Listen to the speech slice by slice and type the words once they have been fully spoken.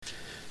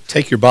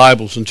Take your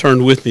Bibles and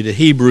turn with me to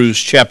Hebrews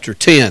chapter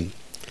 10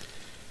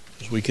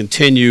 as we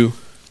continue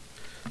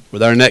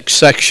with our next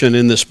section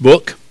in this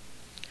book.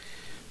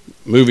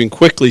 Moving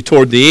quickly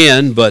toward the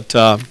end, but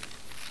it'll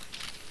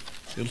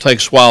take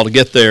us a while to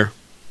get there.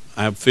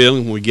 I have a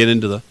feeling when we get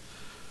into the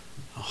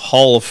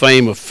Hall of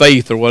Fame of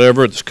Faith or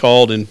whatever it's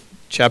called in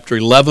chapter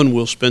 11,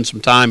 we'll spend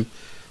some time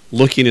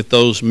looking at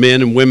those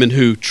men and women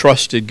who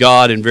trusted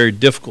God in very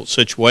difficult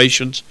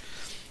situations,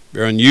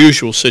 very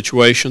unusual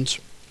situations.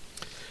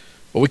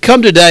 But we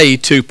come today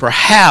to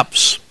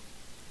perhaps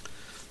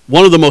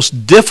one of the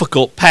most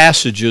difficult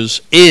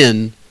passages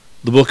in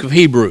the book of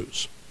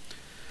Hebrews.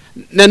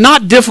 Now,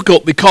 not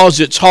difficult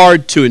because it's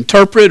hard to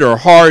interpret or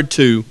hard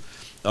to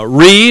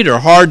read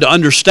or hard to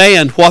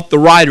understand what the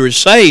writer is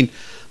saying,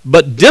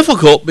 but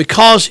difficult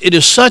because it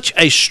is such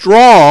a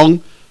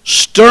strong,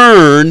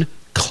 stern,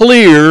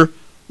 clear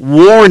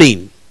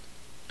warning.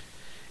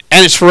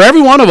 And it's for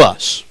every one of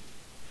us.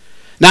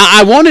 Now,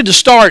 I wanted to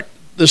start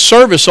the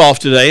service off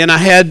today, and I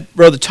had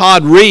Brother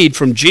Todd read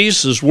from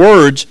Jesus'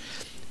 words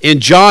in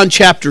John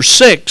chapter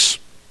 10.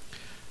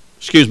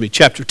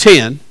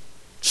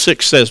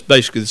 6 says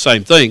basically the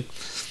same thing.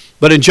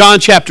 But in John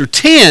chapter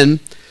 10,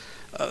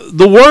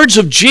 the words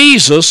of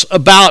Jesus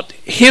about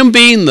Him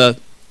being the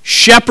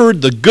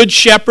shepherd, the good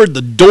shepherd,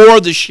 the door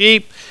of the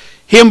sheep,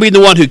 Him being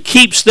the one who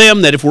keeps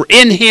them, that if we're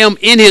in Him,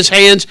 in His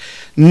hands,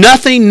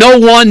 nothing, no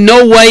one,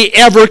 no way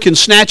ever can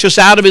snatch us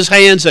out of His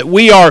hands, that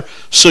we are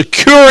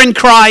secure in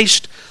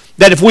Christ,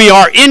 that if we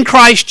are in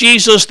Christ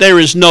Jesus, there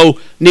is no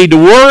need to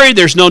worry,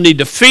 there's no need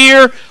to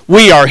fear.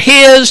 We are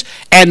His,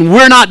 and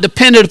we're not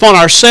dependent upon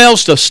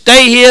ourselves to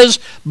stay His,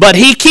 but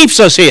He keeps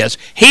us His.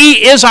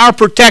 He is our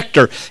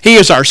protector. He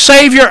is our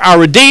Savior, our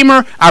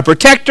Redeemer, our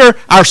protector,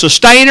 our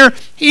sustainer.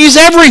 He's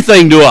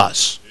everything to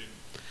us.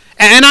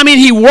 And I mean,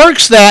 He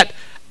works that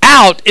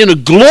out in a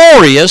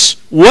glorious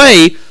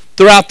way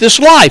throughout this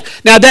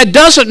life. Now, that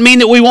doesn't mean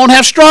that we won't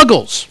have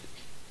struggles.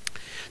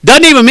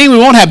 Doesn't even mean we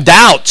won't have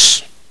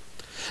doubts.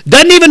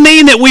 Doesn't even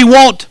mean that we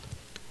won't,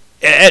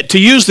 to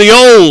use the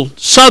old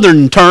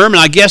Southern term,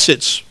 and I guess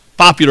it's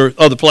popular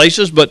other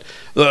places, but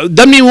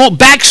doesn't mean we won't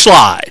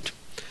backslide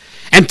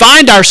and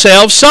find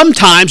ourselves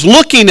sometimes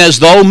looking as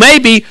though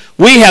maybe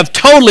we have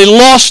totally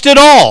lost it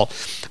all.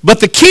 But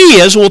the key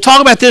is, and we'll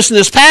talk about this in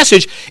this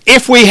passage,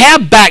 if we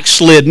have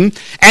backslidden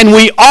and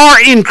we are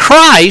in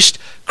Christ,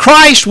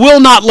 Christ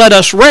will not let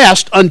us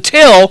rest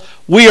until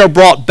we are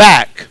brought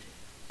back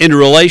into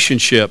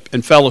relationship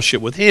and fellowship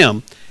with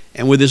Him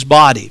and with His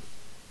body.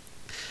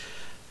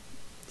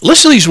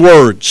 Listen to these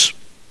words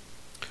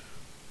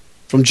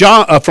from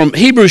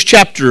Hebrews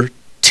chapter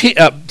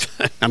 10.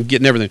 I'm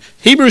getting everything.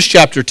 Hebrews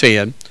chapter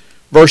 10,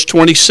 verse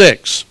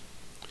 26.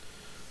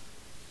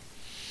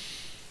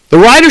 The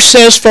writer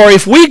says, "For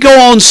if we go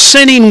on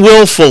sinning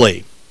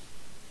willfully,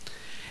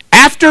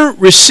 after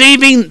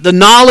receiving the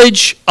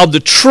knowledge of the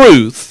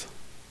truth,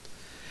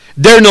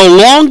 there no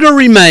longer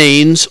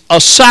remains a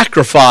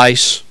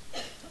sacrifice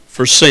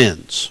for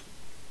sins,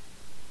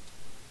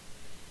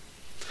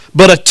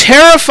 but a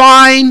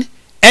terrifying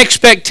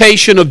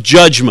expectation of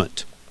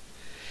judgment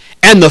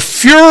and the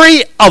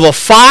fury of a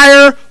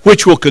fire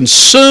which will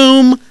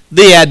consume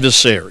the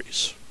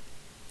adversaries.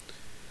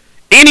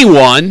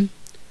 Anyone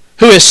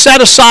who has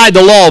set aside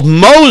the law of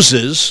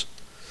Moses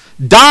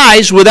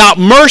dies without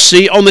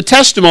mercy on the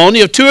testimony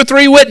of 2 or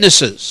 3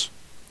 witnesses.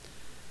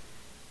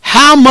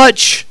 How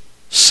much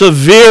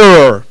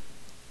severer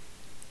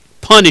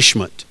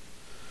punishment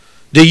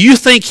do you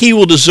think he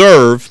will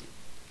deserve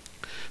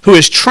who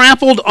has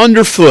trampled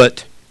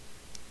underfoot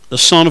the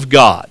Son of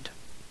God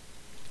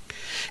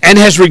and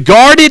has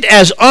regarded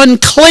as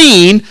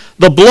unclean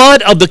the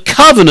blood of the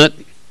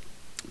covenant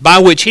by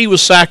which He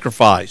was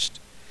sacrificed,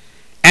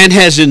 and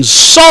has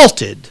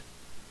insulted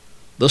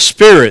the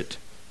Spirit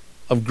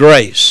of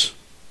grace?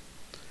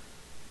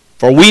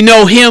 For we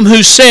know Him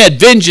who said,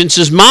 'Vengeance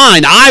is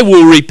mine, I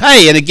will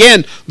repay.' And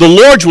again, the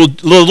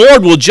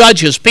Lord will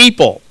judge His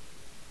people."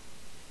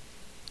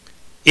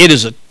 It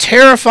is a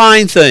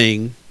terrifying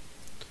thing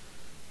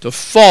to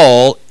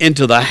fall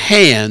into the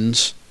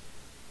hands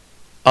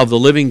of the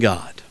living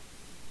God.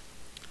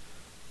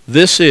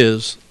 This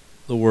is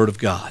the Word of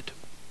God.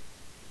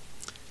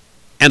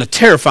 And a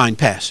terrifying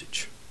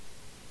passage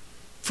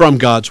from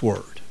God's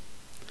Word.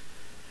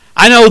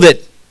 I know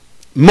that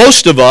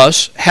most of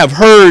us have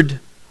heard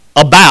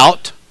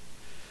about,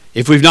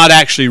 if we've not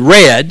actually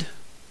read,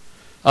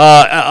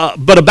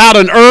 but about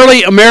an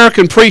early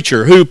American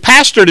preacher who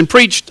pastored and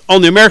preached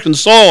on the American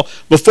soil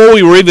before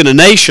we were even a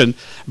nation,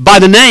 by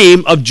the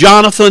name of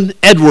Jonathan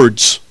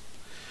Edwards.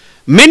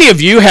 Many of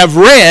you have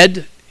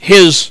read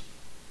his,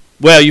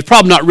 well, you've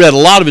probably not read a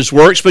lot of his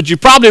works, but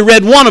you've probably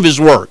read one of his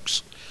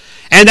works.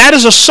 And that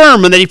is a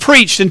sermon that he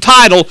preached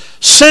entitled,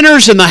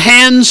 "Sinners in the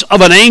Hands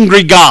of an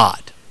Angry God."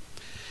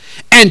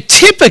 And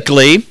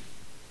typically,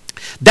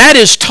 that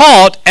is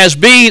taught as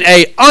being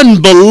an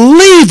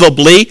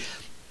unbelievably,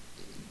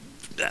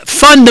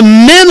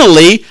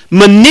 fundamentally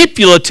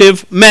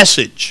manipulative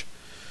message.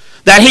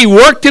 that he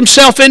worked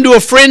himself into a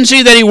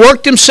frenzy, that he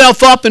worked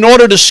himself up in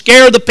order to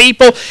scare the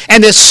people,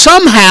 and that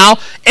somehow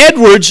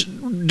Edwards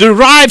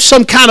derived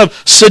some kind of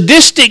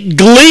sadistic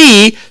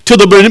glee to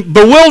the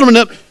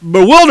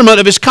bewilderment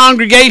of his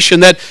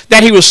congregation, that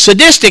he was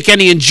sadistic and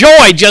he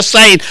enjoyed just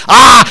saying,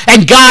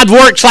 and God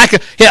works like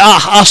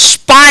a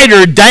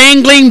spider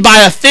dangling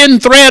by a thin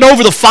thread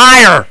over the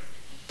fire.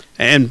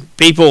 And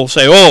people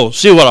say, oh,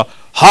 see what a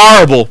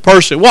horrible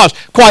person it was.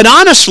 Quite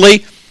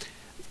honestly,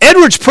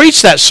 Edwards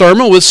preached that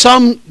sermon with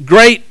some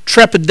great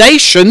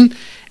trepidation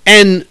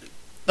and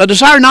a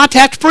desire not to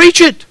have to preach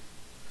it.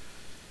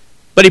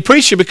 But he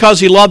preached it because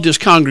he loved his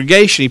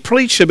congregation. He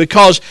preached it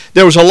because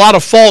there was a lot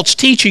of false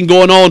teaching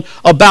going on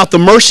about the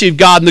mercy of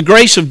God and the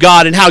grace of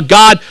God, and how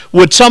God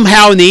would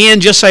somehow in the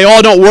end just say,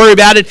 oh, don't worry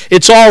about it,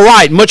 it's all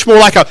right. Much more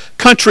like a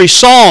country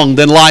song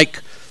than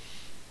like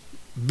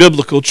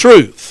biblical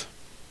truth.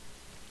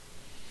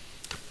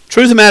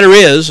 Truth of the matter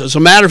is, as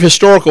a matter of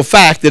historical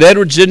fact, that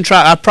Edwards didn't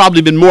try. I've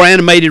probably been more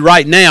animated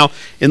right now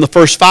in the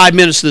first 5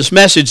 minutes of this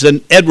message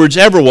than Edwards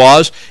ever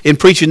was in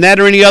preaching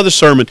that or any other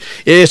sermon.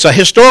 It's a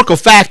historical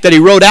fact that he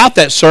wrote out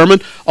that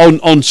sermon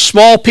on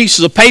small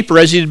pieces of paper,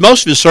 as he did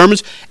most of his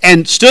sermons,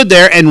 and stood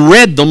there and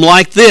read them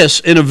like this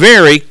in a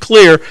very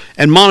clear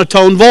and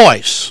monotone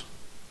voice.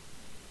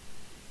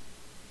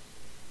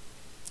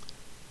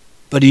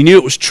 But he knew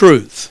it was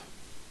truth.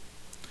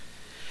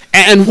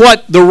 And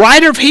what the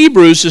writer of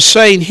Hebrews is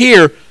saying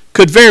here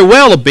could very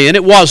well have been,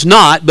 it was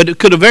not, but it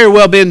could have very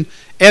well been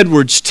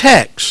Edwards'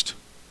 text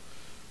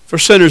for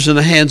sinners in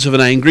the hands of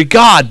an angry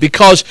God,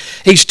 because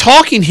he's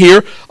talking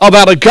here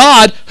about a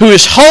God who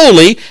is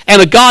holy and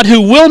a God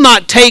who will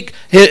not take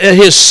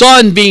his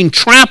son being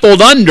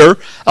trampled under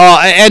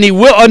and he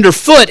will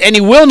underfoot, and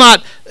he will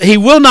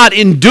not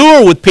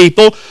endure with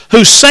people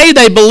who say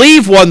they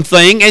believe one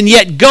thing and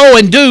yet go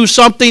and do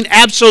something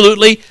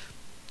absolutely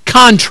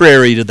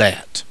contrary to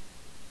that.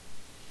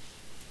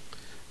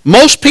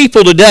 Most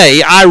people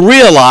today, I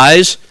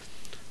realize,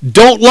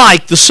 don't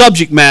like the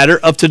subject matter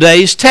of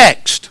today's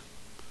text.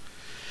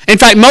 In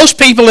fact, most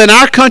people in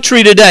our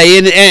country today,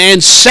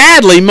 and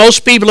sadly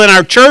most people in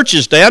our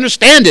churches, they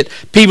understand it,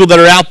 people that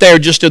are out there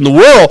just in the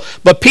world,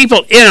 but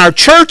people in our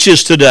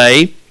churches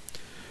today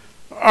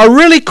are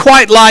really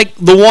quite like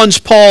the ones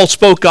Paul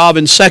spoke of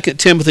in 2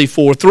 Timothy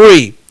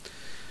 4:3.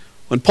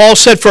 When Paul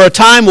said, for a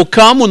time will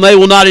come when they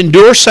will not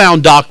endure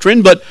sound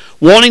doctrine, but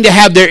wanting to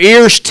have their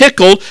ears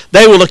tickled,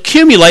 they will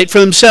accumulate for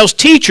themselves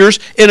teachers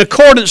in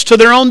accordance to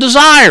their own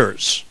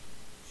desires.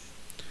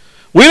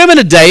 We live in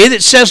a day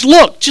that says,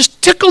 look,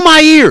 just tickle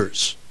my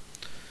ears.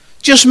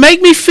 Just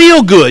make me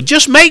feel good.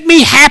 Just make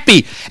me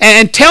happy.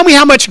 And tell me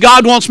how much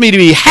God wants me to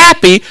be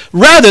happy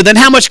rather than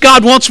how much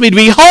God wants me to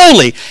be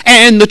holy.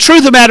 And the truth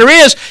of the matter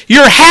is,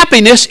 your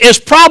happiness is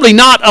probably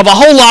not of a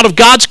whole lot of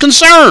God's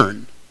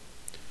concern.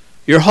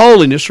 Your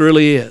holiness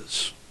really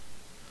is.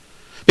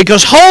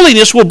 Because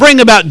holiness will bring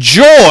about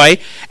joy,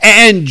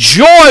 and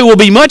joy will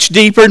be much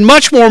deeper and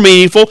much more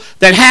meaningful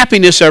than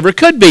happiness ever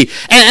could be.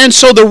 And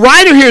so the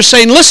writer here is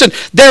saying, listen,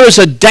 there is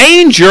a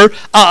danger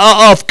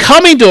of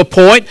coming to a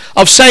point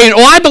of saying,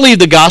 oh, I believe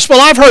the gospel,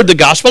 I've heard the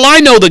gospel, I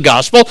know the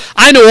gospel,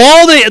 I know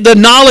all the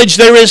knowledge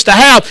there is to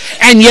have,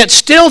 and yet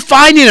still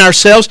finding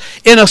ourselves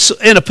in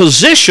a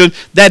position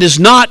that is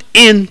not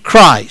in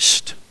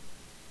Christ.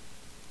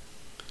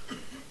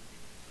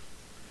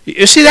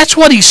 You see, that's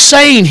what he's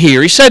saying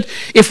here. He said,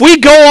 if we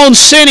go on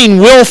sinning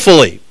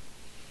willfully,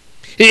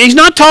 he's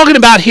not talking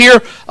about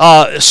here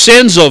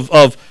sins of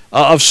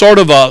sort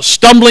of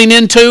stumbling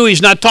into.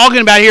 He's not talking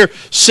about here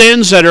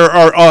sins that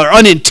are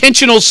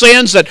unintentional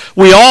sins that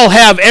we all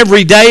have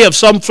every day of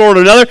some sort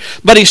or another.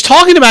 But he's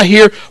talking about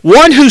here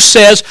one who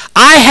says,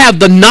 I have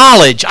the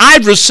knowledge.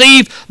 I've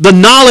received the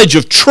knowledge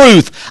of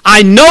truth.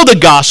 I know the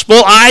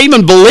gospel. I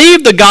even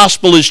believe the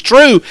gospel is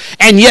true.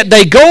 And yet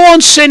they go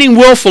on sinning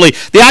willfully.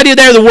 The idea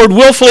there, the word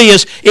willfully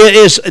is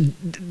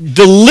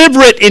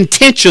deliberate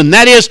intention.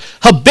 That is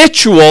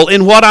habitual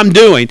in what I'm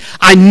doing.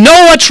 I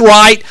know what's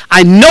right.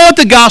 I know what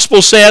the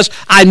gospel says.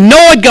 I know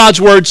what God's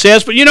word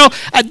says. But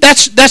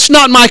that's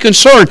not my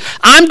concern.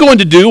 I'm going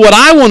to do what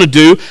I want to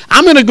do.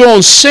 I'm going to go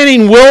on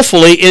sinning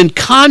willfully in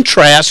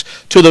contrast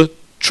to the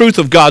truth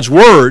of God's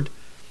word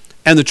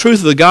and the truth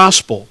of the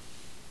gospel.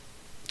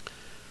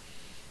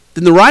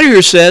 Then the writer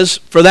here says,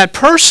 for that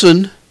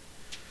person,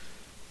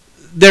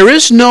 there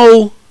is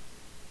no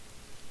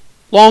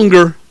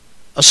longer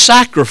a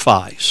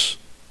sacrifice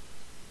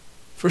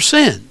for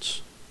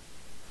sins.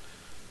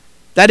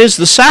 That is,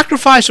 the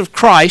sacrifice of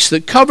Christ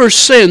that covers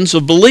sins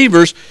of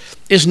believers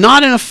is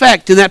not in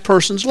effect in that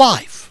person's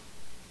life.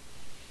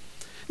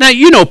 Now,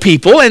 you know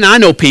people, and I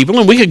know people,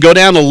 and we could go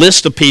down a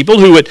list of people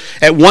who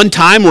at one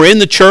time were in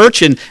the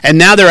church and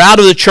now they're out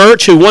of the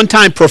church, who one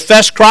time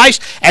professed Christ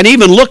and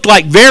even looked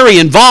like very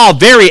involved,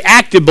 very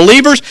active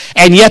believers,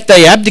 and yet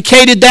they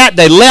abdicated that,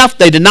 they left,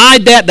 they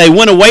denied that, they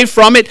went away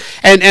from it,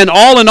 and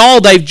all in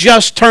all, they've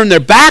just turned their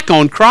back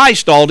on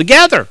Christ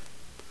altogether.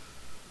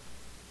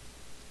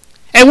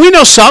 And we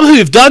know some who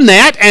have done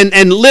that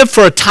and lived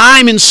for a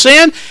time in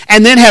sin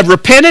and then have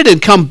repented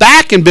and come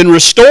back and been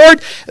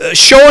restored,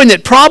 showing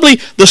that probably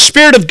the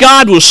Spirit of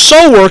God was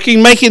so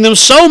working, making them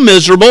so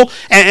miserable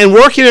and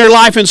working their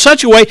life in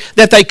such a way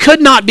that they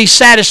could not be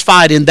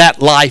satisfied in that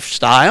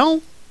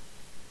lifestyle,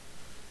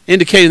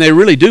 indicating they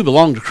really do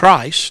belong to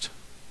Christ.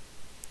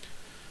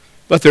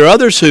 But there are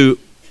others who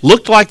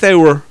looked like they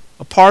were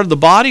a part of the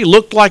body,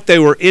 looked like they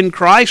were in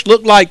Christ,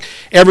 looked like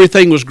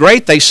everything was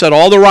great. They said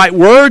all the right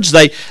words.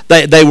 They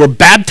were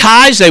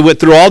baptized. They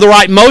went through all the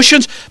right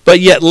motions. But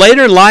yet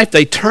later in life,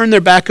 they turned their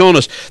back on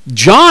us.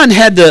 John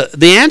had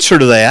the answer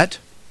to that.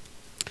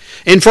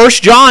 In 1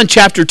 John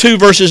chapter 2,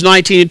 verses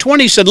 19 and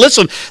 20, he said,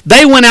 listen,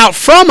 they went out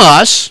from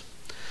us,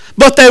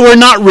 but they were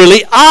not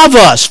really of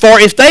us. For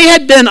if they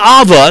had been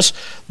of us,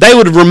 they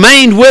would have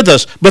remained with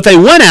us. But they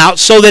went out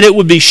so that it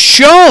would be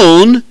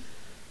shown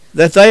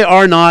that they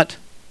are not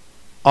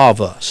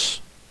of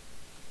us.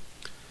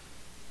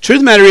 Truth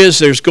of the matter is,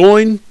 there's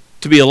going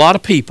to be a lot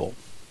of people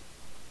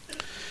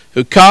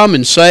who come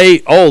and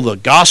say, oh, the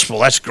gospel,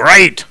 that's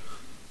great.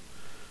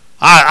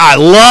 I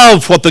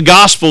love what the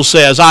gospel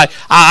says. I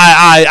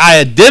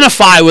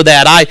identify with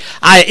that.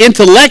 I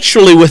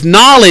intellectually, with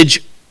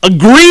knowledge,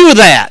 agree with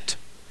that.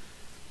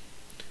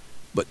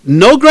 But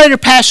no greater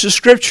passage of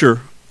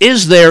Scripture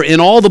is there in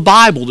all the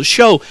Bible to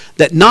show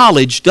that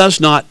knowledge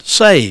does not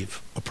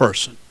save a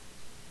person.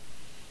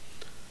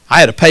 I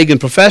had a pagan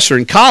professor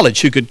in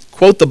college who could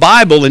quote the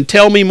Bible and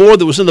tell me more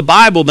that was in the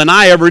Bible than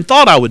I ever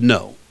thought I would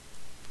know.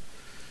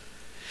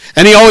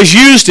 And he always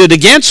used it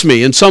against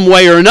me in some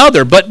way or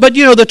another. But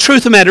you know, the truth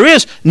of the matter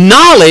is,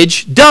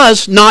 knowledge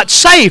does not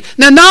save.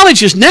 Now,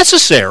 knowledge is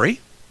necessary.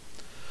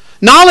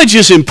 Knowledge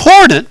is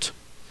important.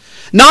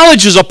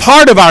 Knowledge is a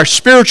part of our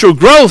spiritual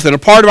growth and a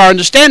part of our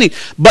understanding.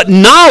 But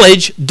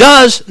knowledge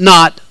does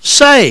not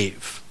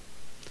save.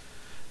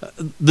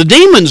 The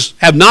demons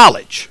have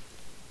knowledge.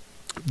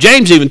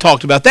 James even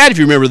talked about that, if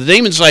you remember. The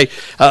demons say,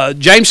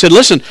 James said,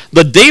 listen,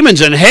 the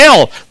demons in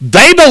hell,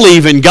 they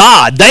believe in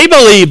God. They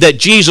believe that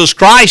Jesus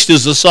Christ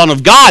is the Son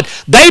of God.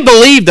 They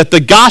believe that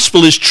the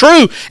gospel is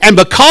true. And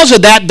because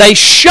of that, they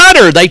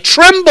shudder, they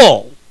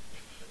tremble.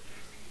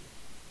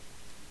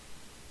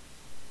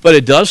 But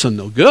it does them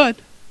no good.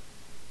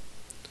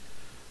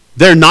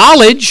 Their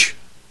knowledge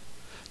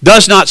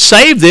does not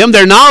save them.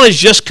 Their knowledge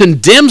just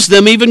condemns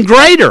them even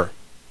greater.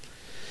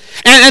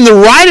 And the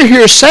writer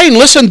here is saying,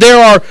 listen, there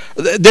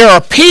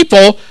are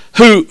people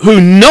who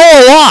know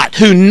a lot,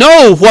 who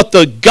know what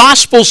the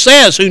gospel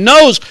says, who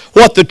knows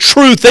what the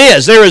truth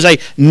is. There is a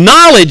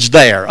knowledge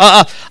there,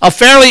 a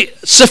fairly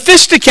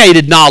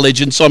sophisticated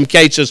knowledge in some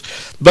cases,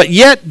 but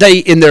yet they,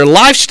 in their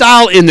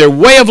lifestyle, in their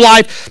way of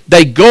life,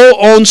 they go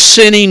on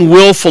sinning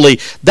willfully.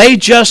 They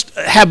just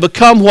have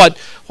become what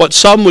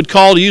some would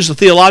call, to use the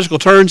theological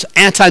terms,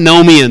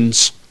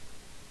 antinomians.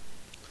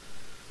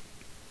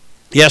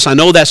 Yes, I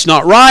know that's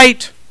not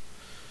right,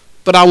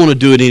 but I want to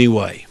do it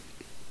anyway.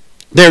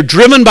 They're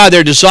driven by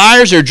their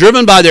desires. They're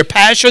driven by their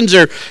passions.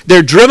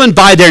 They're driven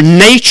by their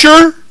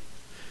nature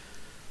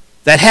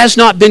that has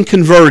not been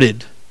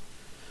converted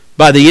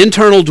by the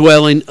internal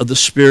dwelling of the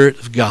Spirit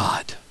of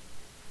God.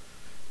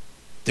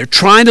 They're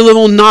trying to live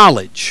on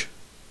knowledge,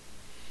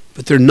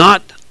 but they're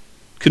not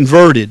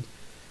converted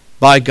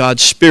by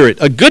God's Spirit.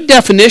 A good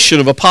definition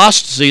of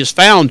apostasy is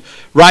found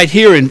right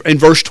here in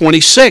verse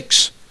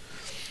 26.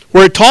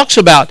 Where it talks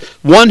about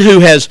one who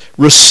has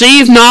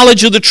received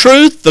knowledge of the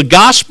truth, the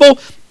gospel,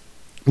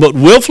 but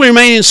willfully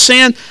remain in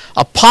sin.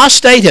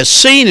 Apostate has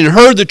seen and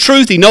heard the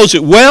truth. He knows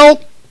it well,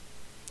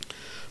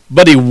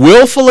 but he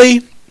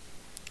willfully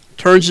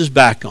turns his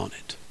back on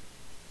it.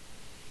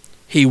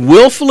 He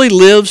willfully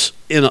lives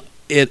in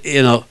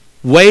a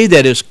way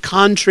that is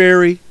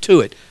contrary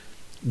to it.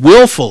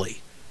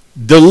 Willfully,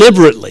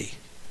 deliberately,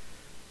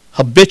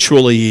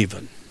 habitually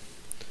even.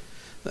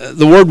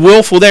 The word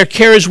willful there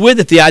carries with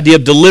it the idea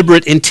of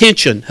deliberate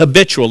intention,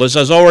 habitual, as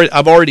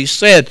I've already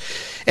said.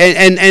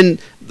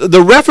 And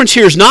the reference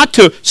here is not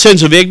to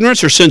sins of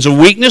ignorance or sins of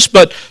weakness,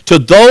 but to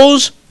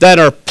those that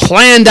are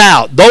planned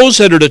out, those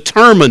that are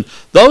determined,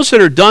 those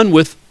that are done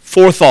with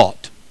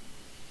forethought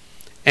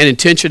and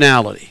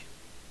intentionality.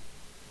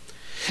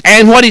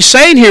 And what he's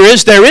saying here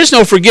is there is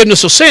no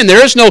forgiveness of sin.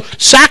 There is no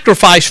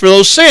sacrifice for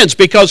those sins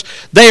because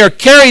they are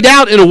carried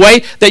out in a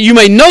way that you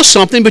may know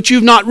something, but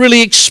you've not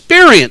really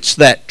experienced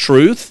that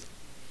truth.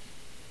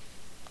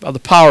 By the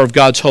power of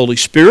God's Holy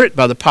Spirit,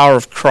 by the power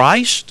of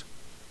Christ,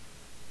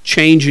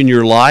 changing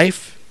your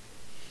life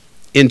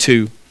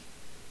into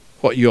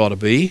what you ought to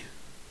be,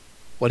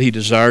 what He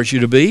desires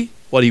you to be,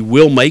 what He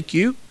will make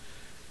you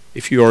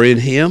if you are in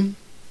Him.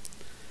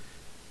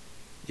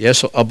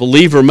 Yes, a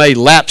believer may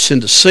lapse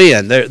into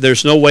sin.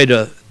 There's no way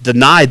to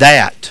deny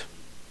that.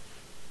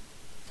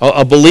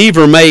 A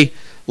believer may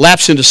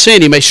lapse into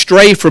sin. He may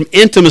stray from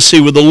intimacy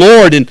with the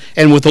Lord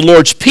and with the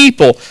Lord's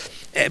people.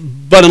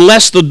 But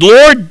unless the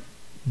Lord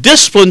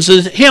disciplines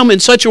him in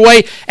such a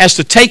way as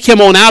to take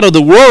him on out of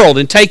the world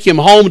and take him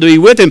home to be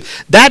with Him,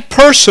 that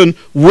person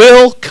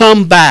will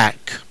come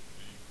back.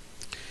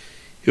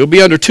 He'll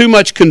be under too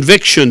much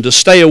conviction to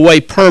stay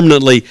away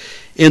permanently.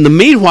 In the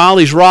meanwhile,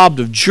 he's robbed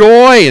of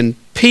joy and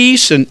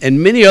peace and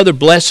many other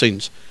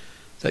blessings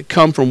that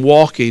come from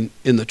walking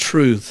in the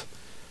truth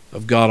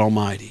of God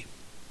Almighty.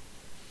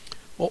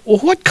 Well,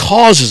 what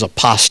causes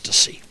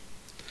apostasy?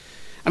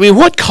 I mean,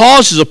 what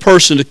causes a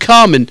person to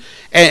come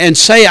and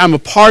say, I'm a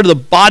part of the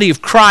body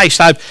of Christ,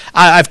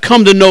 I've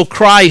come to know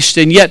Christ,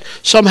 and yet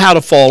somehow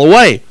to fall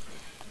away?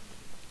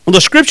 Well,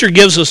 the Scripture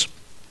gives us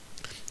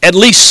at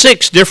least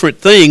 6 different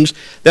things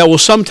that will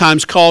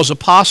sometimes cause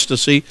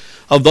apostasy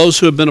of those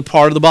who have been a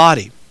part of the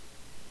body.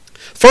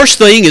 First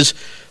thing is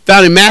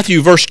found in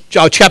Matthew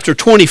chapter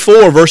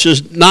 24,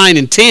 verses 9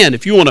 and 10.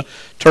 If you want to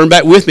turn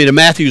back with me to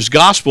Matthew's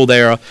gospel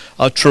there,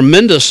 a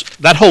tremendous,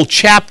 that whole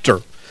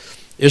chapter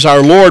is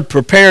our Lord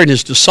preparing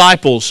his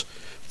disciples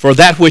for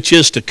that which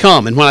is to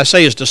come. And when I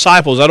say his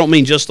disciples, I don't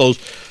mean just those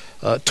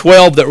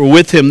 12 that were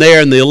with him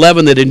there and the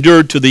 11 that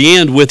endured to the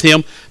end with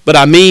him, but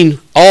I mean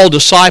all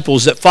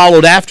disciples that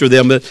followed after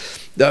them.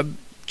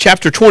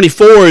 Chapter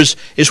 24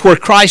 is where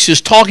Christ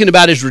is talking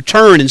about his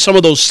return and some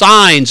of those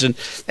signs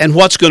and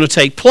what's going to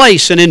take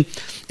place. And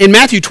in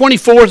Matthew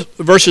 24,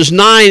 verses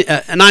 9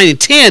 and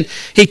 10,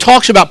 he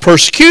talks about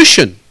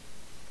persecution.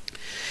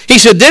 He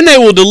said, then they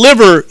will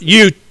deliver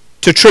you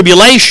to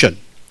tribulation,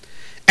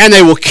 and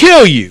they will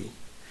kill you,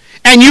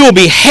 and you will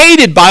be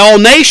hated by all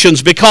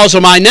nations because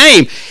of my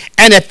name.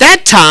 And at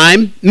that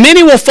time,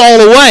 many will fall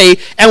away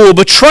and will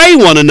betray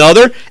one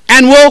another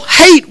and will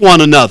hate one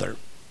another.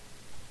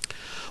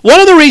 One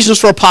of the reasons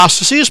for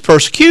apostasy is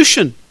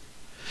persecution.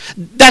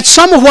 That's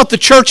some of what the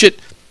church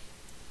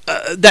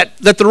that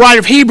the writer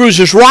of Hebrews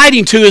is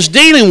writing to is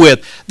dealing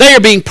with. They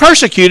are being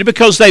persecuted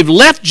because they've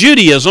left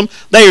Judaism.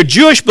 They are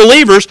Jewish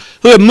believers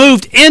who have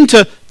moved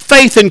into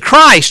faith in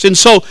Christ. And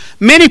so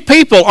many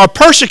people are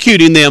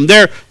persecuting them.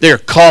 They're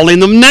calling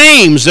them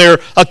names. They're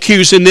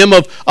accusing them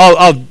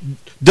of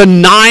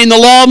denying the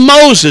law of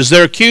Moses.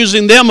 They're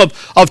accusing them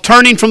of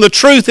turning from the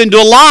truth into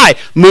a lie,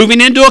 moving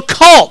into a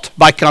cult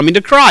by coming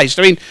to Christ.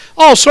 I mean,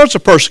 all sorts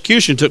of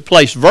persecution took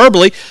place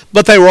verbally,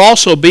 but they were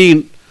also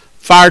being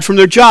fired from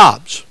their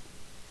jobs.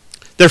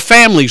 Their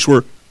families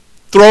were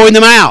throwing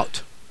them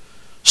out.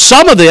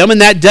 Some of them in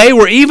that day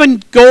were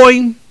even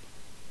going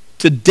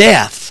to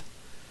death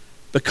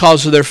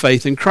because of their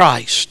faith in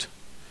Christ.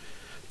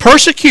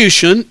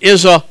 Persecution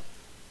is a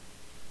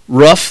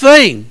rough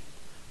thing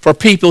for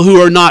people who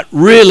are not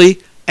really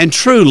and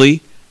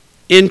truly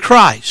in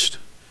Christ.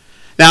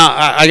 Now,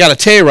 I got to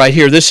tell you right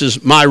here, this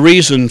is my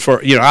reason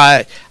for,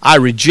 I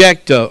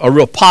reject a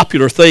real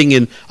popular thing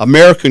in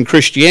American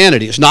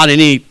Christianity. It's not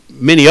in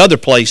many other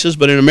places,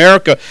 but in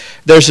America,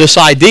 there's this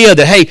idea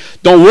that, hey,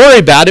 don't worry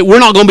about it, we're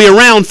not going to be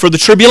around for the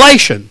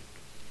tribulation.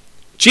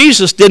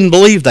 Jesus didn't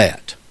believe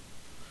that.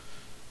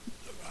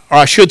 Or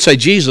I should say,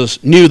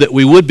 Jesus knew that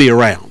we would be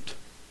around.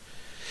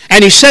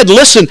 And he said,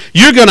 listen,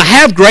 you're going to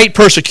have great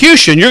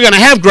persecution. You're going to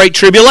have great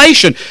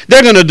tribulation.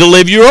 They're going to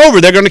deliver you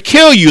over. They're going to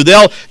kill you.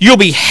 You'll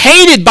be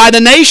hated by the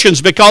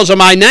nations because of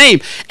my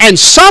name. And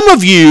some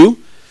of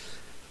you,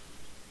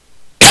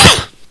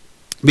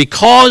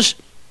 because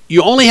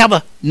you only have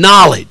a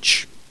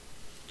knowledge.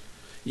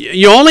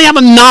 You only have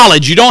a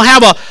knowledge. You don't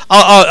have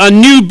a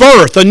new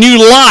birth, a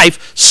new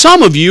life.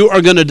 Some of you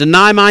are going to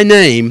deny my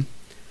name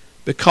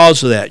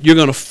because of that. You're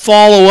going to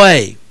fall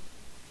away.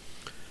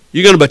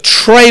 You're going to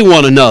betray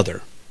one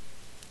another.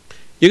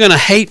 You're going to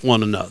hate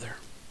one another.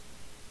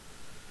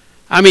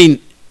 I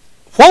mean,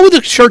 what would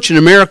the church in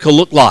America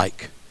look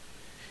like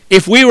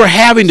if we were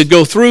having to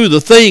go through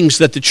the things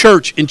that the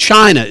church in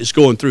China is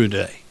going through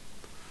today?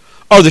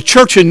 Or the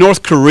church in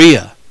North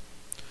Korea?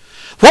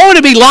 What would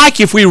it be like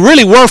if we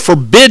really were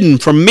forbidden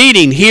from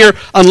meeting here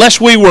unless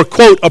we were,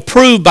 quote,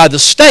 approved by the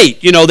state?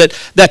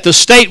 That the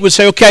state would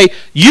say, okay,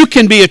 you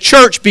can be a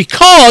church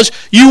because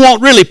you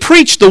won't really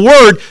preach the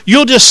word.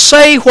 You'll just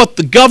say what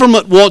the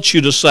government wants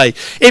you to say.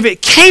 If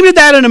it came to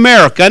that in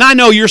America, and I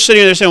know you're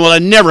sitting there saying, well,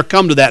 I'd never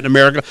come to that in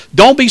America.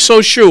 Don't be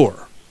so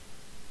sure.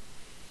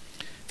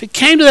 If it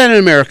came to that in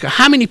America,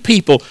 how many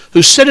people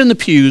who sit in the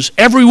pews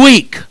every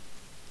week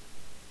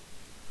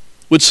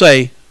would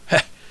say,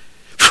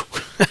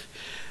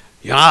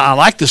 I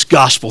like this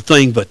gospel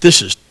thing, but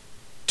this is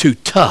too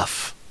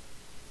tough.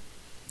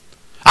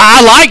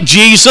 I like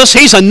Jesus.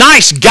 He's a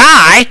nice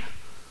guy.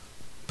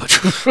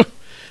 But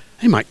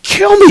they might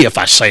kill me if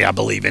I say I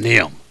believe in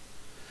him.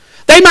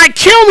 They might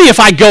kill me if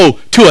I go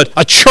to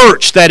a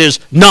church that is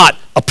not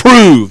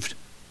approved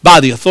by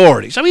the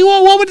authorities. I mean,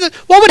 what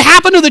would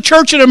happen to the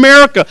church in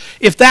America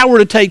if that were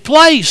to take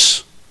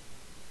place?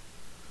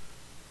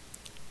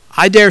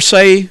 I dare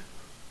say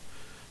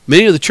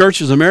many of the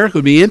churches in America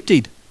would be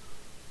emptied.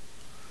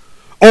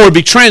 Or would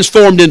be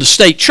transformed into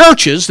state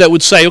churches that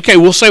would say, okay,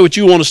 we'll say what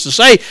you want us to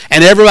say,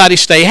 and everybody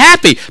stay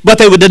happy. But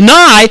they would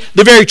deny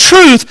the very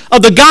truth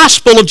of the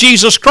gospel of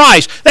Jesus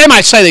Christ. They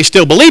might say they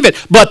still believe it,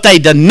 but they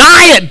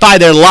deny it by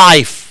their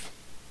life.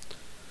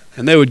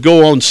 And they would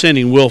go on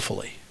sinning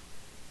willfully,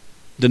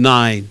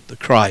 denying the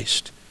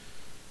Christ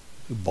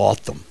who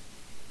bought them,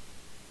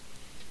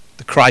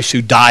 the Christ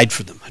who died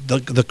for them,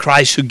 the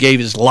Christ who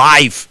gave his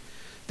life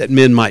that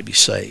men might be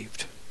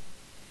saved.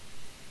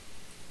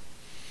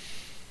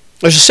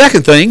 There's a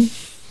second thing,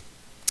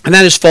 and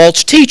that is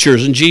false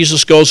teachers. And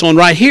Jesus goes on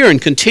right here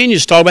and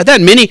continues to talk about that.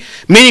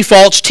 Many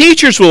false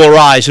teachers will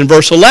arise. In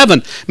verse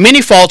 11,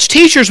 many false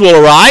teachers will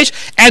arise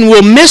and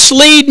will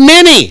mislead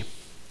many.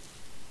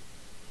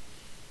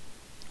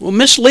 Will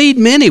mislead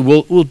many.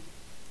 Will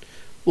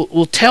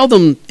tell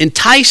them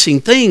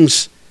enticing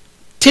things,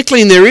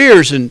 tickling their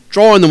ears and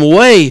drawing them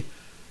away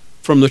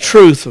from the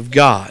truth of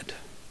God.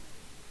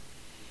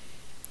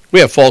 We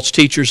have false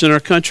teachers in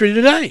our country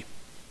today.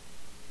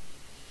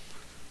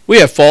 We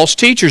have false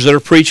teachers that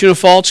are preaching a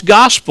false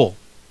gospel.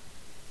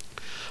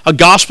 A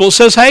gospel that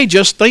says, hey,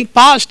 just think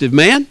positive,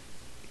 man.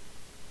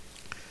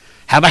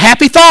 Have a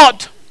happy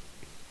thought.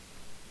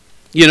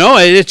 You know,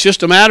 it's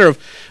just a matter of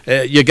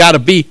you got to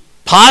be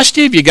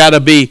positive. You got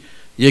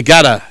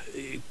to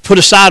put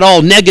aside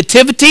all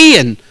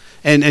negativity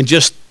and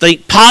just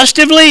think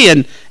positively,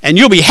 and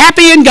you'll be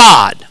happy in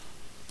God.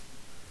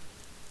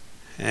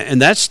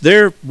 And that's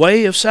their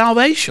way of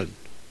salvation.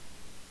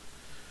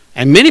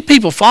 And many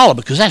people follow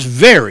because that's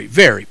very,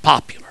 very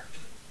popular.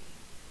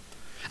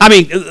 I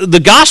mean,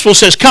 the gospel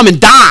says come and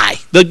die.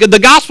 The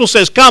gospel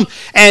says come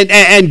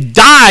and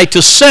die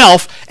to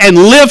self and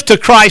live to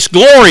Christ's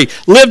glory,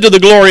 live to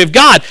the glory of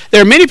God.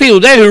 There are many people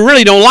today who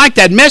really don't like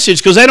that message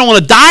because they don't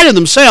want to die to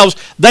themselves.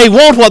 They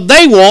want what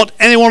they want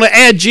and they want to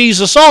add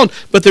Jesus on,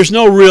 but there's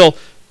no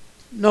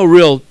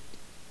real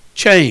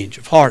change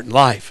of heart and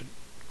life and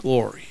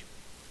glory.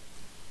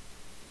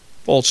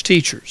 False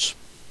teachers.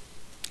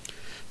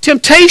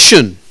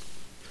 Temptation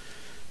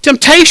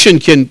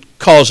can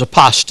cause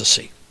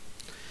apostasy.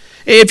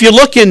 If you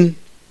look in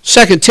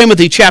 2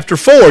 Timothy chapter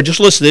 4, just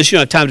listen to this, you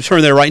don't have time to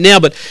turn there right now,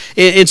 but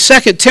in 2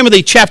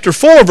 Timothy chapter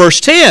 4, verse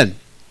 10,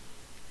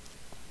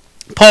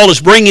 Paul is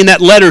bringing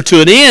that letter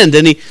to an end,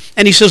 and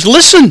he says,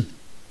 listen,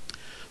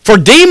 for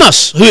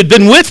Demas, who had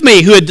been with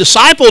me, who had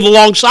discipled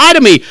alongside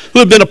of me, who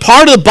had been a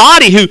part of the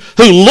body, who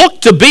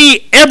looked to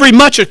be every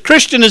much a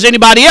Christian as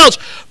anybody else,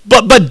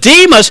 but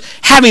Demas,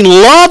 having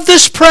loved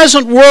this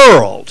present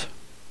world,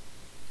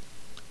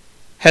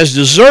 has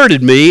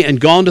deserted me and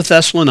gone to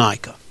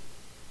Thessalonica.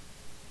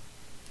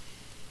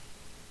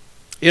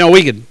 You know,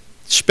 we could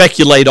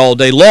speculate all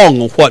day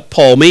long on what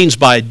Paul means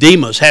by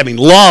Demas having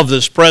loved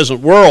this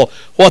present world,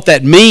 what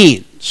that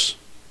means.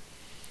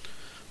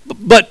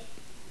 But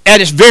at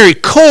its very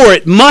core,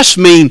 it must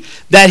mean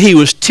that he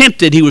was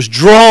tempted, he was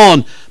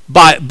drawn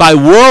by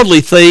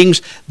worldly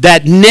things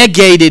that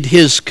negated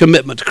his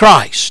commitment to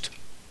Christ.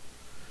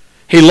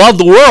 He loved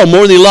the world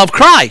more than he loved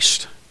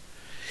Christ.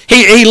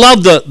 He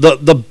loved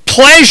the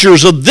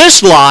pleasures of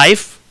this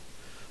life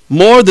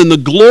more than the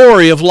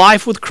glory of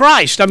life with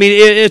Christ. I mean,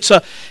 it's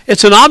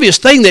an obvious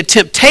thing that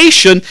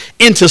temptation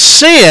into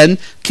sin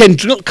can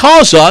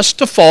cause us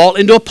to fall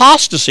into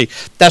apostasy.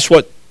 That's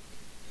what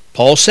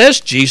Paul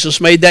says. Jesus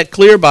made that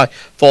clear by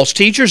false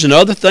teachers and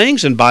other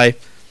things and by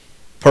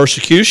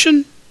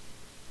persecution.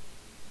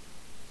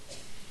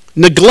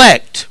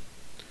 Neglect.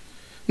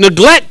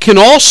 Neglect can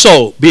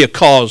also be a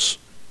cause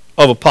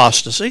of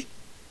apostasy.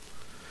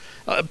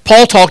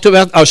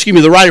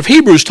 The writer of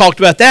Hebrews talked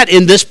about that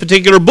in this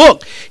particular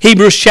book.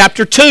 Hebrews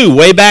chapter 2,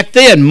 way back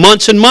then,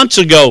 months and months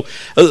ago.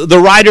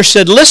 The writer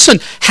said, listen,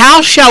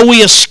 how shall we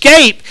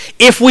escape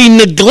if we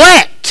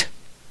neglect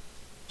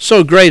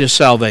so great a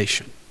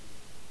salvation?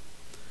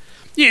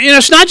 You know,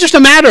 it's not just a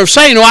matter of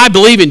saying, I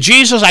believe in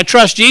Jesus, I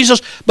trust Jesus,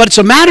 but it's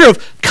a matter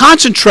of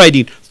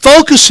concentrating,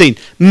 focusing,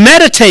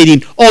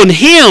 meditating on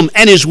Him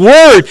and His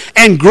Word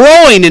and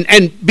growing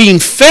and being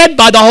fed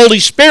by the Holy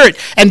Spirit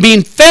and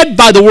being fed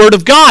by the Word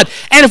of God.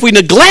 And if we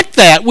neglect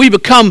that, we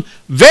become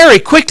very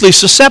quickly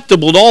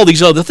susceptible to all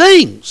these other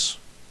things.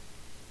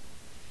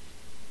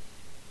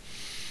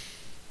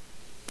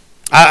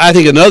 I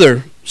think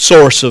another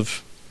source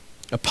of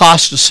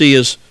apostasy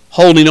is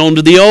holding on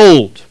to the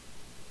old.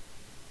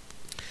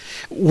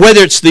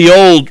 Whether it's the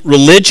old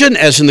religion,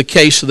 as in the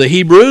case of the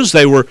Hebrews,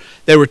 they were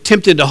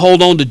tempted to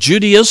hold on to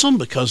Judaism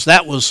because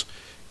that was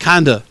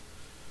kind of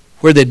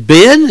where they'd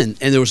been, and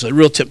there was a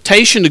real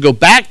temptation to go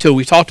back to,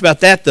 we talked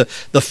about that, the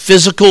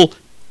physical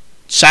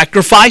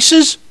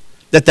sacrifices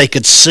that they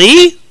could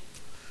see,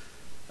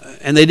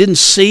 and they didn't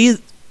see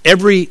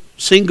every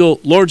single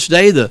Lord's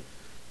Day the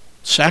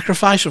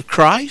sacrifice of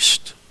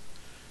Christ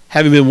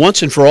having been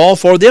once and for all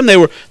for them. They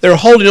were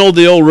holding on to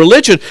the old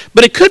religion,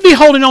 but it could be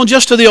holding on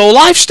just to the old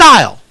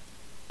lifestyle.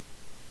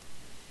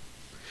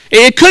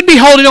 It could be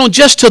holding on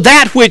just to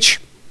that which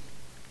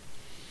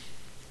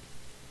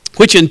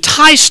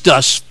enticed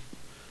us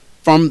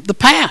from the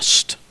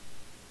past.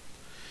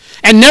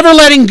 And never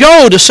letting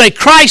go to say,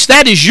 Christ,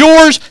 that is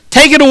yours,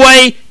 take it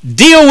away,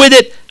 deal with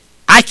it,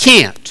 I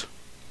can't.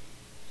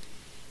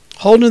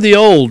 Holding to the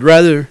old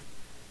rather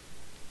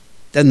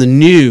than the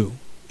new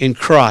in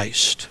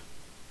Christ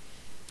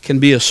can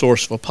be a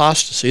source of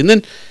apostasy. And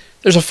then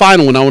there's a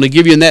final one I want to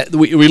give you. In that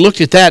we looked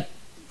at that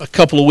a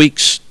couple of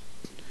weeks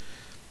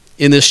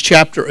in this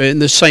chapter, in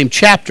this same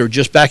chapter,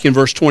 just back in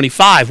verse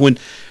 25, when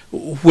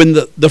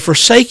the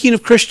forsaking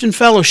of Christian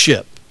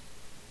fellowship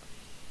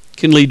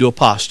can lead to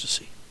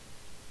apostasy.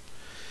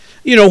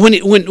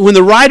 when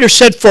the writer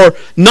said, for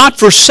not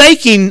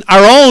forsaking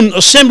our own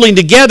assembling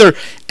together,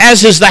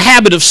 as is the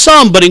habit of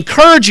some, but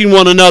encouraging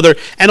one another,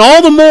 and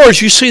all the more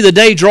as you see the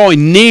day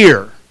drawing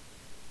near.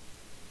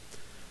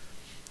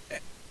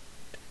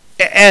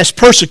 As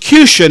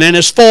persecution, and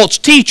as false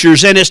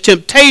teachers, and as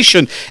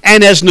temptation,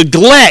 and as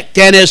neglect,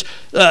 and as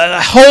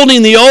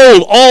holding the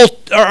old, all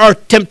are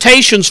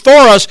temptations for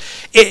us.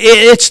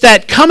 It's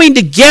that coming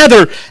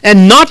together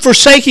and not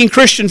forsaking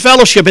Christian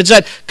fellowship. It's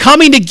that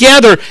coming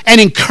together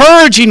and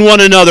encouraging one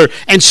another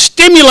and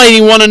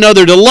stimulating one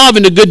another to love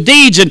and to good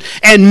deeds, and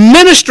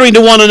ministering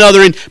to one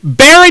another and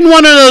bearing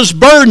one another's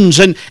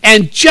burdens, and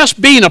just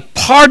being a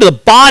part of the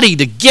body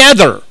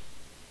together.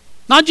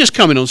 Not just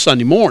coming on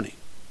Sunday morning.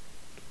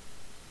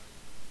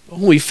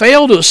 When we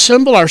fail to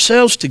assemble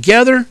ourselves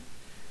together,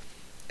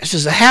 as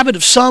is the habit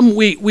of some,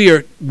 we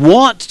are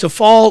wont to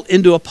fall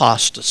into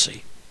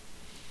apostasy.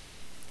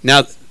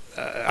 Now,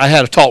 I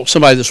had a talk with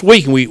somebody this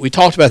week, and we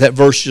talked about that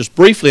verse just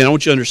briefly, and I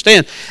want you to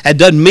understand, that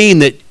doesn't mean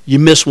that you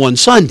miss one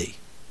Sunday.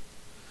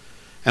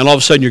 And all of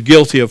a sudden you're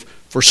guilty of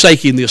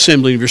forsaking the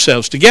assembling of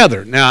yourselves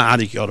together. Now, I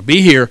think you ought to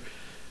be here.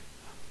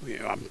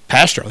 I'm a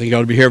pastor. I think you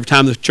ought to be here every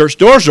time the church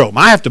doors are open.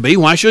 I have to be.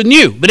 Why shouldn't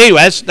you? But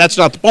anyway, that's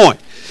not the point.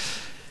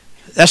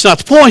 That's not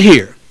the point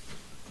here.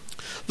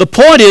 The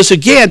point is,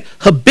 again,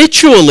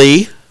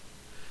 habitually,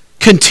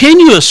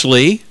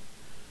 continuously,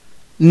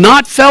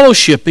 not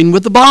fellowshipping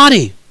with the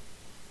body.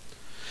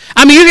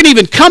 I mean, you can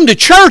even come to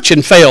church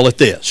and fail at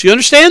this. You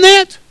understand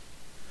that?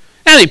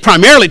 And he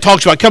primarily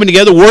talks about coming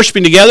together,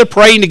 worshiping together,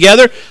 praying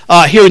together,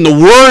 hearing the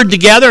word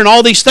together, and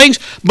all these things.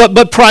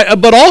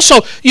 But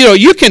also,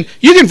 you can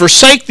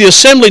forsake the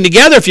assembling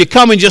together if you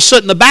come and just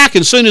sit in the back,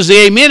 and as soon as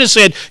the amen is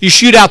said, you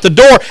shoot out the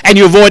door, and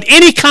you avoid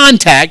any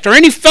contact or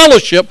any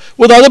fellowship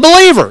with other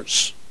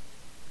believers.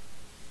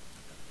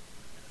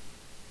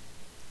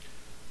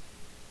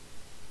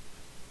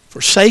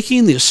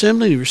 Forsaking the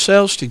assembling of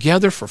yourselves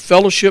together for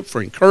fellowship,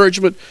 for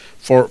encouragement,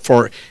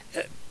 for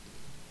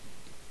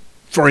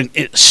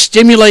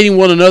stimulating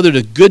one another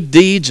to good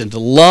deeds and to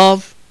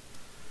love,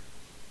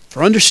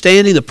 for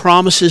understanding the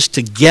promises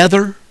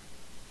together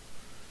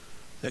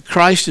that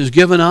Christ has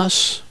given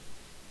us,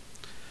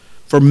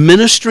 for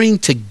ministering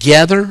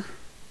together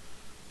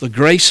the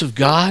grace of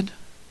God.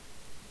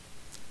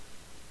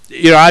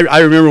 I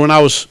remember when I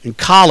was in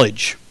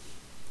college,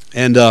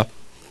 and it's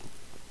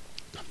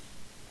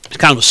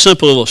kind of a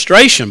simple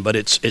illustration, but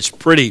it's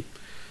pretty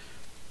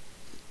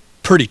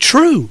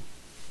true.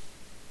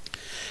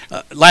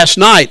 Last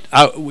night,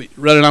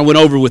 Red and I went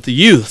over with the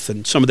youth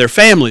and some of their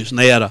families, and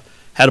they had a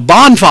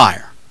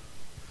bonfire.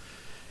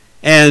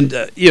 And,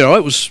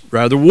 it was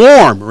rather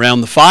warm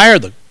around the fire.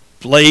 The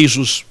blaze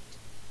was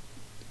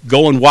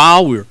going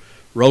wild. We were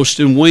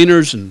roasting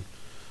wieners and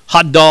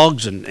hot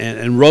dogs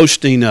and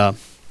roasting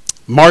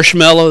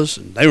marshmallows.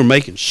 And they were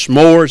making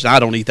s'mores. I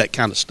don't eat that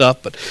kind of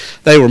stuff, but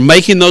they were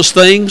making those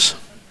things.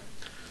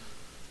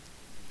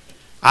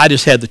 I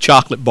just had the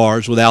chocolate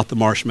bars without the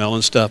marshmallow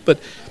and stuff. But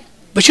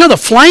the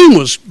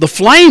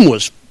flame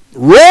was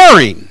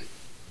roaring,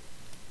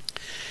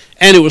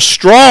 and it was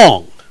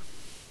strong.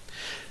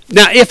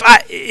 Now,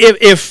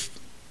 if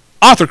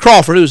Arthur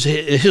Crawford, it was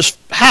his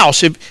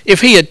house,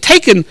 if he had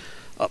taken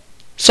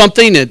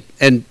something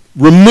and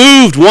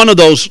removed one of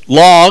those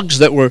logs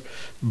that were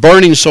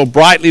burning so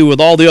brightly with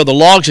all the other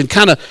logs and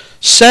kind of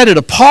set it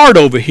apart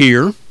over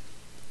here,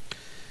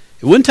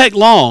 it wouldn't take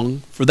long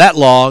for that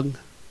log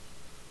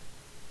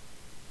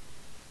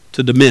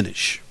to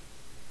diminish.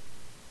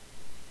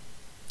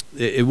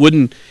 It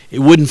wouldn't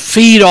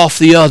feed off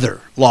the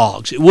other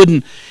logs. It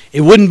wouldn't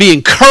be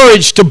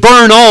encouraged to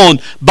burn on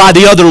by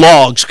the other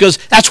logs, because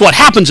that's what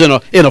happens in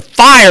a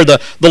fire.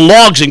 The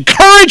logs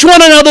encourage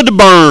one another to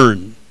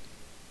burn.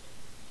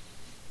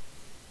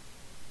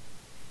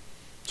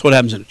 That's what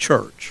happens in a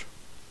church.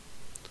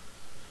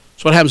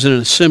 That's what happens in an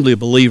assembly of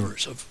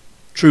believers, of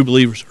true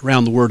believers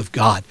around the Word of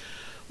God.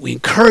 We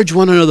encourage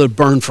one another to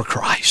burn for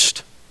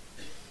Christ.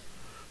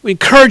 We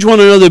encourage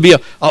one another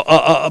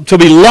to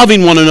be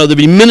loving one another, to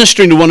be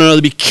ministering to one another,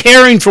 to be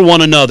caring for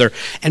one another.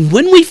 And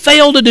when we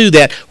fail to do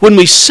that, when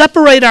we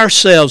separate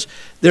ourselves,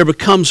 there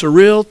becomes a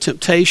real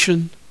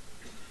temptation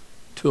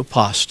to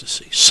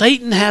apostasy.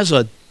 Satan has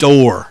a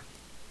door.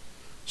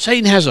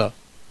 Satan has a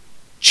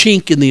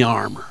chink in the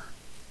armor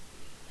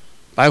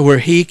by where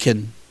he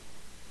can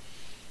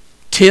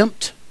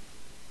tempt,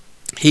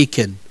 he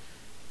can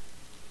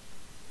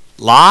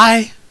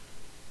lie,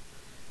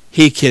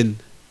 he can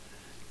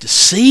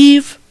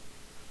deceive.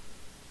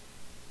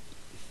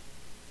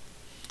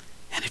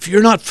 And if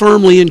you're not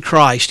firmly in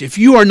Christ, if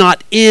you are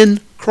not in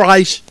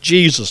Christ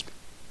Jesus,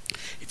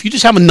 if you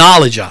just have a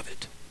knowledge of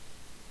it,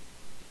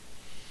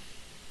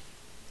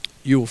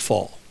 you will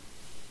fall.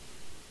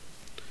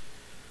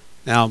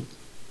 Now,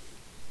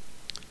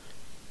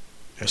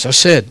 as I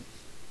said,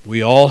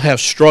 we all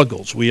have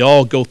struggles. We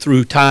all go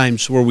through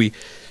times where we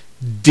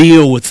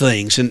deal with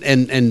things.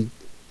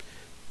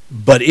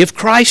 But if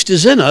Christ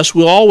is in us,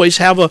 we'll always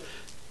have a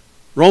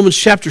Romans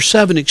chapter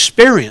 7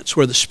 experience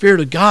where the Spirit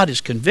of God is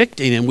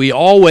convicting, and we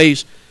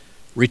always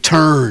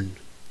return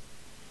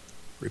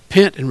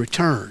Repent and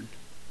return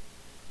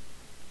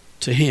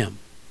to Him.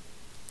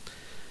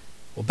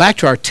 Well, back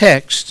to our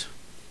text.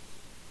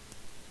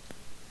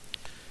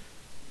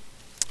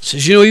 It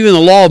says, even the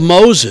law of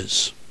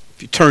Moses,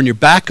 if you turn your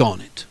back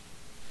on it,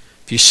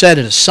 if you set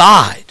it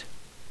aside,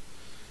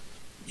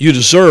 you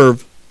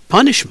deserve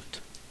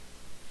punishment,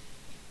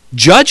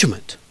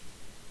 judgment.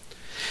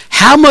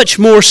 How much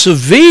more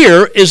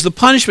severe is the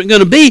punishment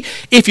going to be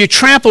if you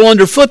trample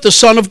underfoot the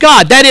Son of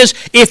God? That is,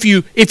 if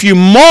you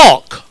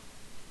mock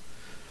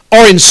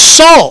or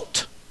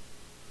insult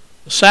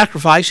the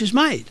sacrifice He's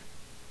made.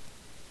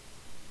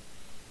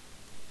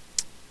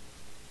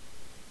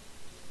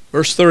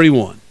 Verse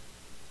 31.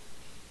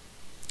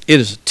 It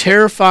is a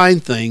terrifying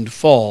thing to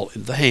fall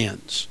into the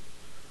hands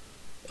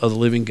of the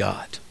living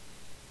God.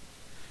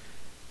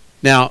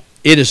 Now,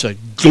 it is a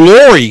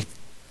glory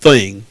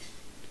thing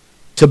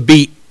to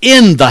be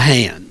in the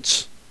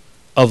hands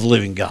of the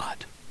living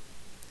God.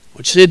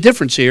 Which is the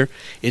difference here.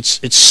 It's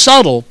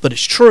subtle, but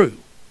it's true.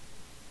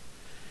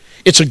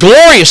 It's a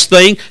glorious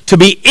thing to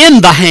be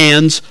in the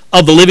hands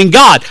of the living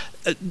God.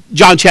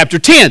 John chapter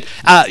 10,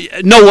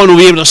 no one will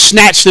be able to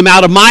snatch them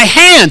out of my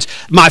hands.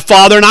 My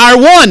Father and I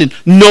are one, and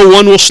no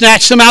one will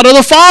snatch them out of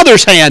the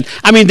Father's hand.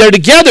 I mean, they're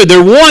together,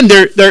 they're one,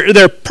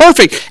 they're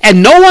perfect,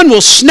 and no one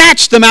will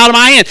snatch them out of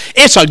my hand.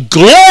 It's a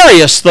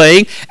glorious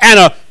thing and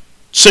a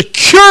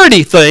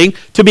security thing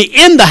to be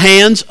in the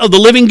hands of the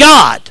living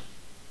God.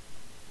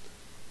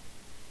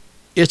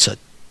 It's a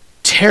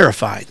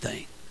terrifying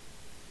thing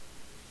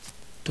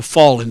to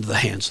fall into the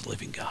hands of the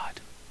living God.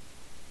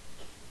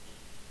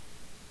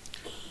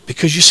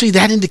 Because you see,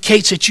 that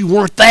indicates that you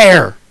weren't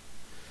there.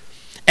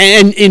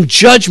 And in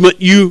judgment,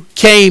 you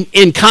came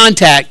in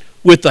contact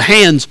with the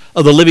hands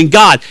of the living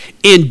God.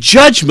 In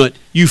judgment,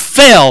 you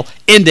fell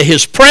into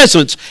His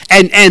presence.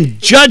 And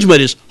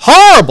judgment is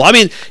horrible. I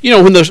mean,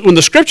 when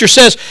the Scripture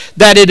says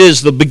that it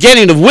is the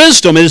beginning of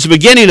wisdom, it is the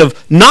beginning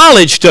of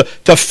knowledge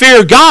to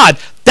fear God,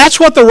 that's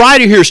what the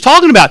writer here is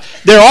talking about.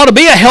 There ought to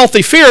be a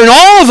healthy fear in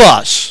all of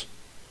us.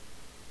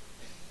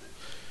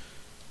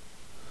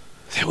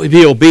 That we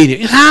be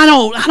obedient. I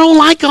don't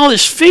like all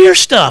this fear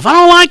stuff. I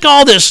don't like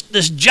all this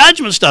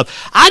judgment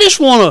stuff. I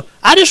just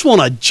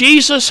want a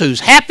Jesus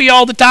who's happy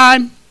all the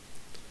time,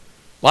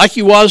 like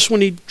He was when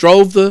He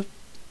drove the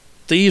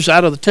thieves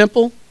out of the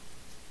temple.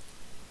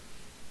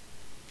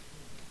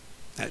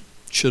 That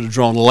should have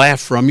drawn a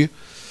laugh from you.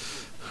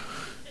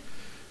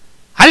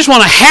 I just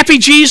want a happy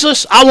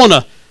Jesus. I want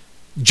a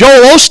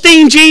Joel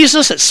Osteen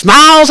Jesus that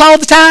smiles all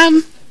the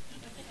time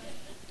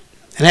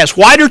and has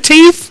whiter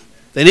teeth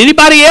than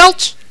anybody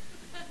else.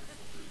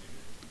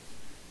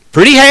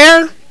 Pretty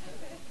hair.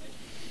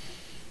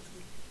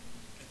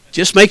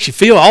 Just makes you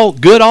feel all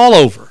good all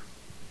over.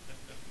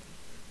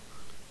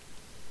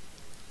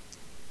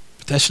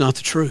 But that's not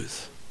the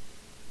truth.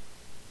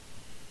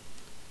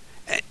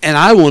 And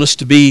I want us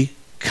to be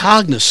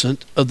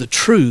cognizant of the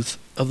truth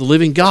of the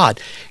living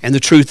God. And the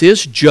truth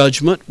is,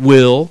 judgment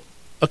will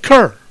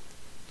occur.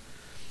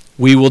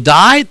 We will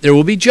die, there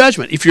will be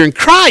judgment. If you're in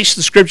Christ,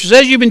 the Scripture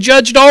says you've been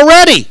judged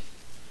already.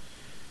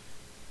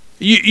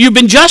 You've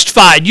been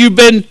justified.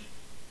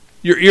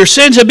 Your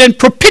sins have been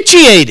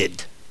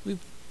propitiated. We've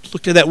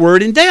looked at that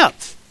word in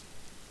depth.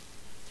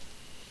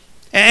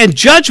 And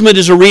judgment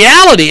is a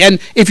reality. And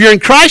if you're in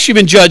Christ, you've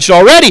been judged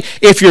already.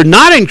 If you're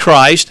not in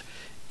Christ,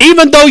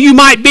 even though you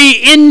might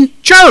be in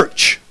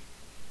church,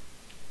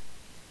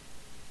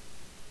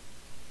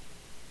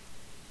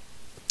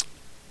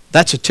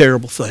 that's a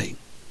terrible thing.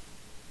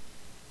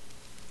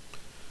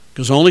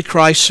 Because only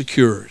Christ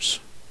secures.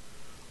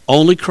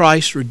 Only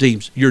Christ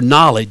redeems. Your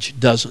knowledge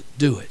doesn't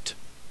do it.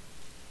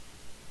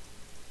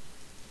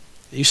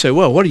 You say,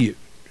 well, what are you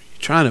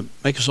trying to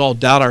make us all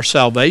doubt our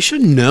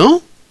salvation?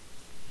 No.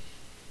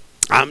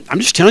 I'm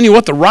just telling you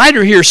what the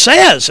writer here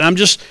says. I'm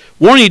just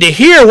wanting you to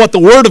hear what the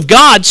Word of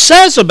God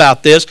says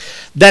about this,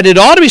 that it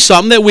ought to be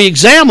something that we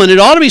examine. It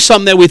ought to be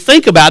something that we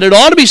think about. It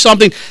ought to be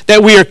something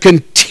that we are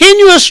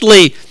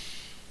continuously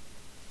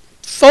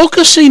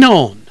focusing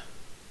on.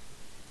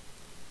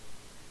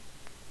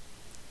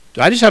 Do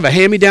I just have a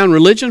hand-me-down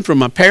religion from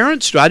my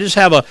parents? Do I just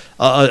have a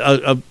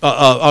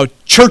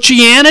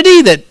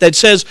churchianity that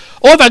says,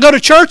 oh, if I go to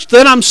church,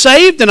 then I'm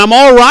saved and I'm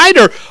all right?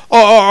 Or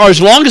as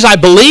long as I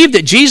believe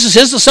that Jesus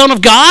is the Son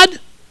of God,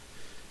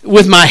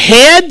 with my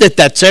head,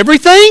 that's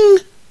everything?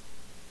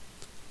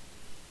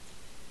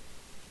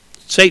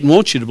 Satan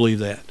wants you to believe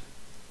that.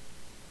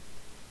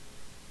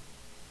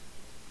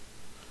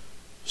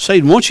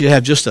 Satan wants you to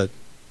have just a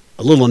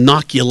little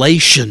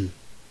inoculation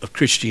of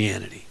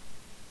Christianity.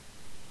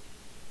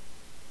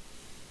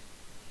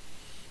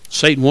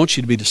 Satan wants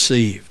you to be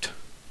deceived.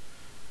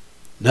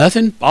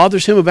 Nothing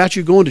bothers him about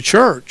you going to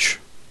church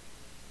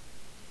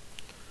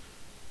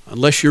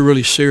unless you're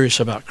really serious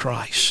about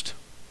Christ.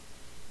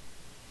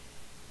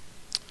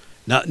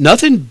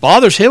 Nothing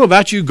bothers him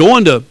about you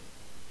going to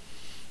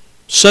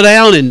sit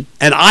down and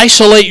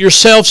isolate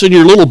yourselves in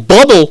your little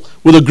bubble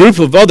with a group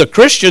of other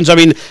Christians. I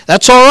mean,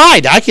 that's all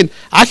right. I can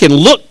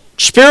look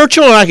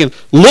spiritual and I can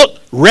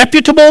look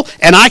reputable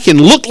and I can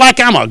look like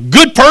I'm a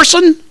good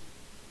person.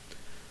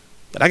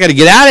 But I got to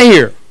get out of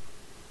here.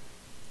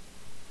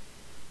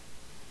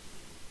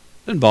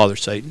 Doesn't bother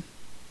Satan.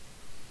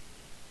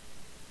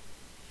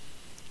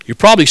 You're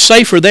probably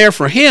safer there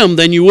for him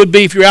than you would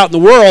be if you're out in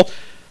the world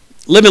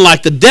living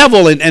like the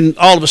devil, and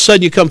all of a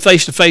sudden you come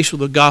face to face with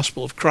the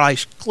gospel of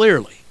Christ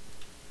clearly.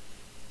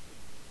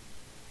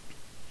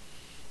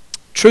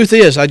 Truth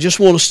is, I just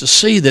want us to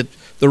see that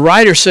the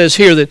writer says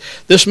here that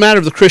this matter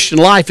of the Christian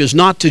life is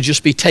not to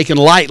just be taken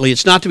lightly.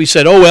 It's not to be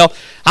said, oh, well,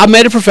 I've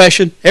made a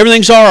profession.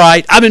 Everything's all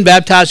right. I've been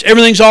baptized.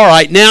 Everything's all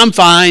right. Now I'm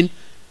fine.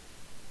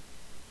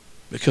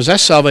 Because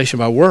that's salvation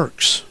by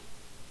works.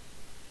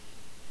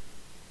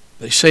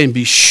 But he's saying,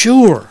 be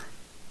sure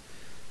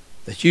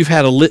that you've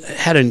had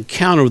an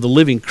encounter with the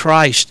living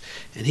Christ,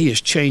 and he has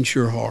changed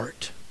your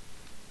heart.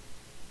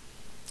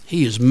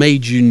 He has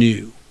made you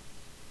new.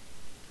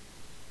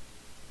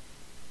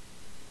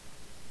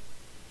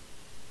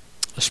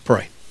 Let's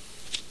pray.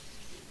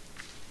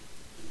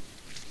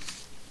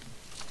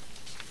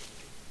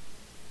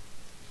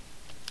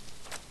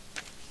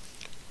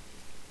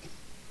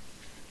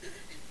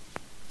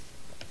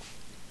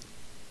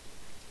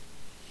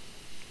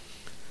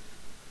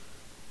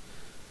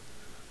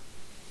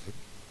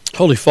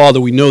 Holy Father,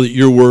 we know that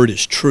your word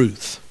is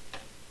truth.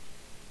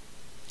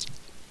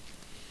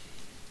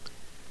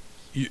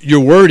 Your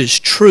word is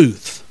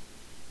truth.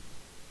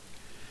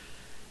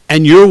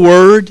 And your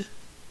word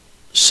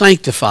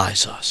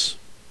sanctifies us,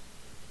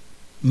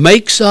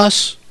 makes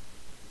us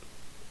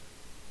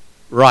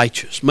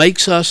righteous,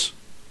 makes us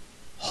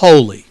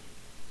holy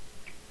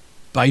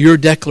by your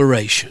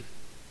declaration.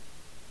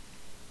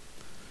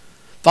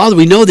 Father,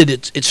 we know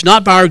that it's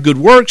not by our good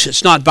works,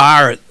 it's not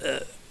by our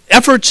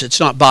efforts, it's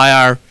not by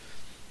our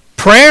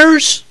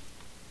prayers,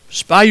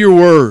 it's by your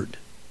word.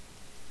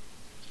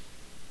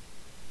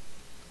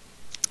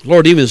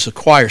 Lord, even as the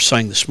choir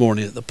sang this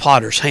morning, at the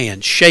potter's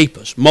hand, shape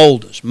us,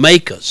 mold us,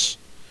 make us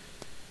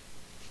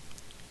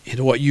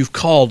into what you've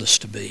called us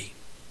to be.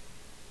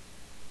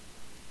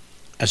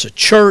 As a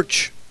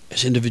church,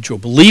 as individual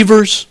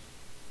believers,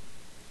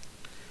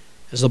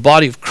 as the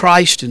body of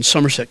Christ in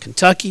Somerset,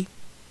 Kentucky,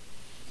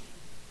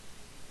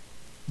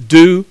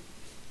 do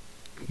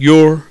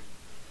your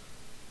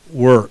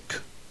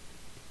work.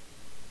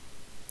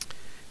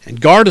 And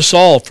guard us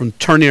all from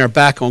turning our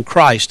back on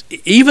Christ,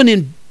 even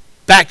in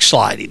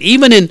backsliding,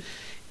 even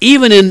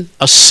in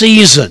a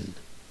season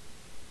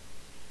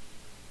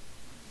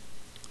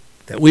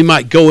that we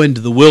might go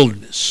into the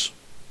wilderness.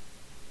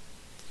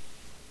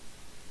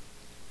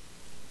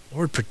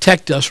 Lord,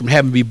 protect us from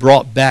having to be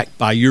brought back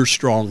by your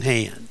strong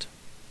hand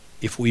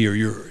if we are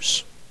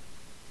yours.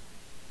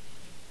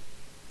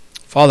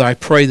 Father, I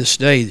pray this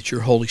day that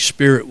your Holy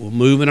Spirit will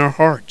move in our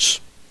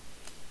hearts.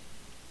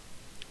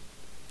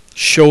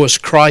 Show us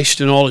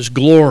Christ in all his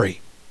glory.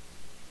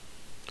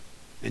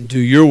 And do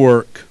your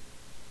work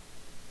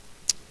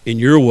in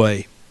your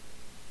way,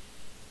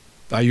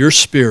 by your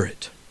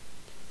Spirit,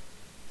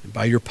 and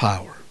by your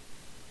power.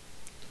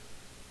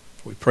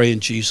 We pray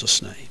in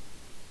Jesus' name.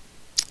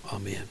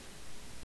 Amen.